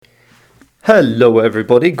Hello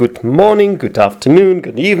everybody, good morning, good afternoon,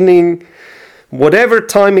 good evening, whatever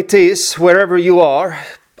time it is, wherever you are.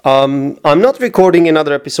 I'm not recording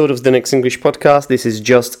another episode of the Next English podcast. This is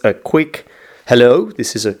just a quick hello.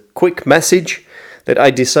 This is a quick message that I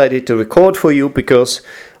decided to record for you because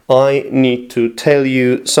I need to tell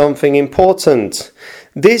you something important.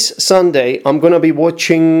 This Sunday I'm going to be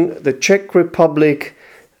watching the Czech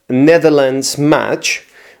Republic-Netherlands match,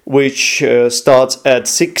 which starts at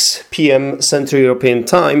 6 p.m. Central European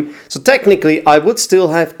Time. So technically, I would still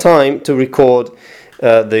have time to record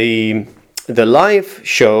the live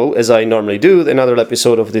show, as I normally do, another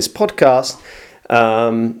episode of this podcast.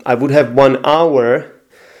 I would have 1 hour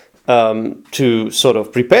to sort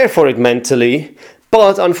of prepare for it mentally.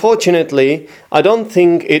 But unfortunately, I don't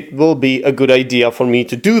think it will be a good idea for me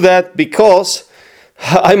to do that because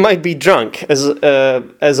I might be drunk,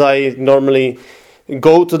 as I normally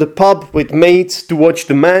go to the pub with mates to watch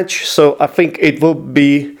the match. So I think it will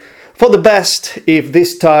be for the best if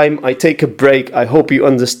this time I take a break. I hope you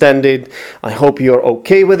understand it. I hope you're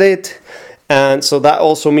okay with it. And so that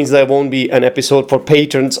also means there won't be an episode for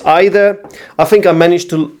patrons either. I think I managed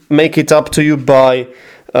to make it up to you by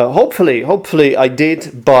hopefully I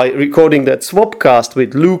did, by recording that swapcast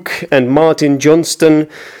with Luke and Martin Johnston.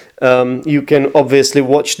 You can obviously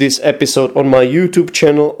watch this episode on my YouTube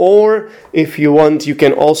channel, or if you want, you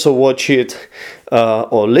can also watch it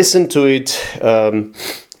or listen to it on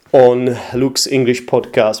Luke's English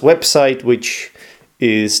podcast website, which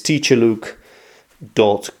is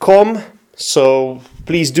teacherluke.com. So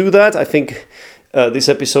please do that. I think this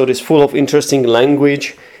episode is full of interesting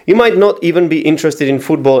language. You might not even be interested in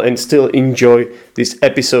football and still enjoy this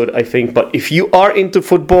episode, I think. But if you are into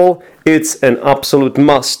football, it's an absolute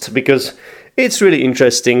must because it's really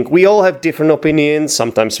interesting. We all have different opinions.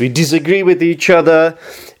 Sometimes we disagree with each other.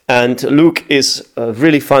 And Luke is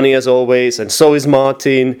really funny as always. And so is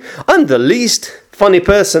Martin. I'm the least funny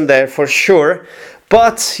person there for sure.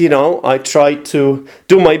 But, you know, I try to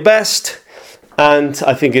do my best. And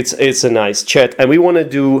I think it's a nice chat. And we want to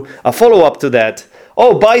do a follow-up to that.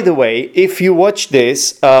 Oh, by the way, if you watch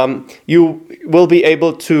this, you will be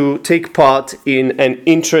able to take part in an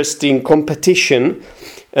interesting competition,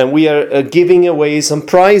 and we are giving away some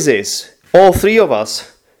prizes, all 3 of us.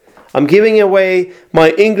 I'm giving away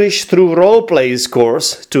my English through Roleplays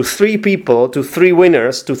course to 3 people, to 3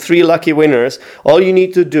 winners, to 3 lucky winners. All you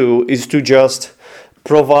need to do is to just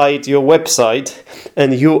provide your website,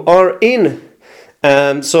 and you are in.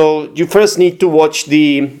 So you first need to watch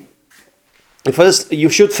you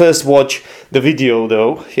should first watch the video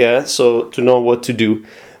though, yeah, so to know what to do.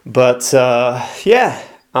 But I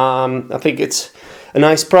think it's a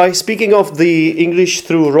nice prize. Speaking of the English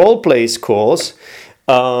through Roleplays course,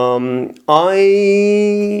 I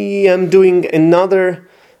am doing another.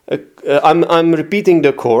 I'm repeating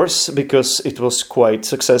the course because it was quite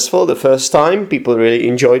successful the first time. People really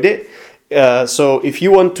enjoyed it. So if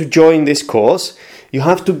you want to join this course, you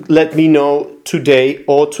have to let me know today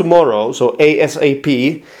or tomorrow, so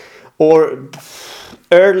ASAP, or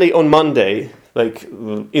early on Monday, like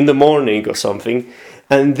in the morning or something,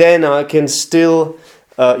 and then you can still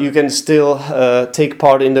take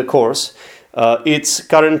part in the course. It's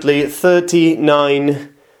currently €39,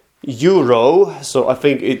 so I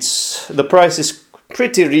think the price is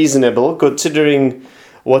pretty reasonable considering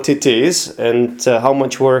what it is and how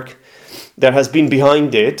much work there has been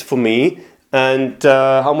behind it for me. And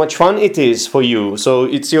how much fun it is for you. So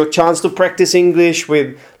it's your chance to practice English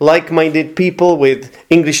with like-minded people, with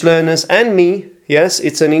English learners and me. Yes,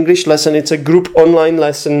 it's an English lesson. It's a group online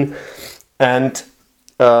lesson. And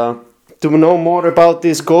to know more about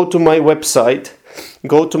this, go to my website.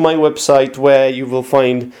 Go to my website where you will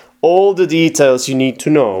find all the details you need to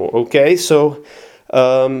know. Okay, so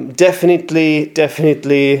definitely,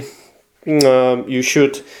 you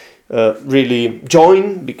should really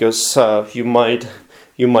join because you might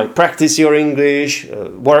practice your English,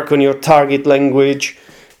 work on your target language,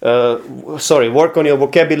 work on your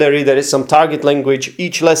vocabulary. There is some target language.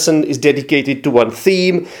 Each lesson is dedicated to one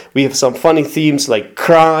theme. We have some funny themes like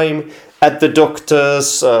crime, at the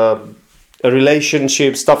doctor's, a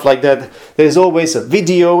relationship, stuff like that. There's always a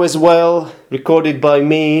video as well, recorded by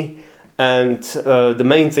me. And the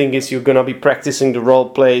main thing is you're going to be practicing the role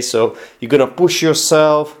play, so you're going to push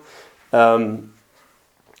yourself.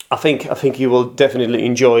 I think you will definitely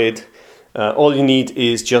enjoy it. All you need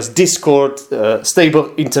is just Discord,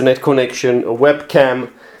 stable internet connection, a webcam,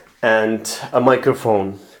 and a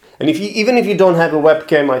microphone. And even if you don't have a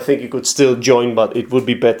webcam, I think you could still join, but it would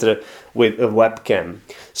be better with a webcam.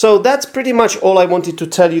 So that's pretty much all I wanted to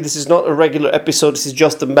tell you. This is not a regular episode. This is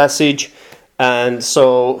just a message. And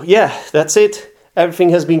so, yeah, that's it.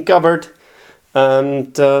 Everything has been covered.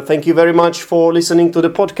 And thank you very much for listening to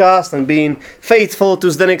the podcast and being faithful to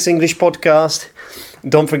Zdenek's English podcast.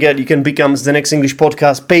 Don't forget, you can become Zdenek's English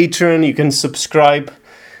podcast patron. You can subscribe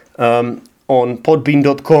on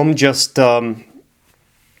podbean.com. Just follow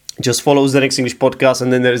Zdenek's English podcast,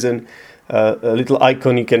 and then there is a little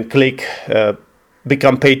icon you can click,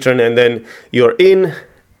 become patron, and then you're in.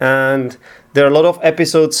 And there are a lot of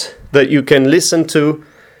episodes that you can listen to.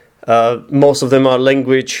 Most of them are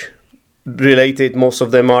language related. Most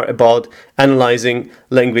of them are about analyzing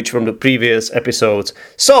language from the previous episodes.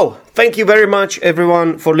 So, thank you very much,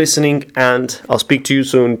 everyone, for listening, and I'll speak to you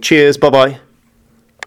soon. Cheers. Bye-bye.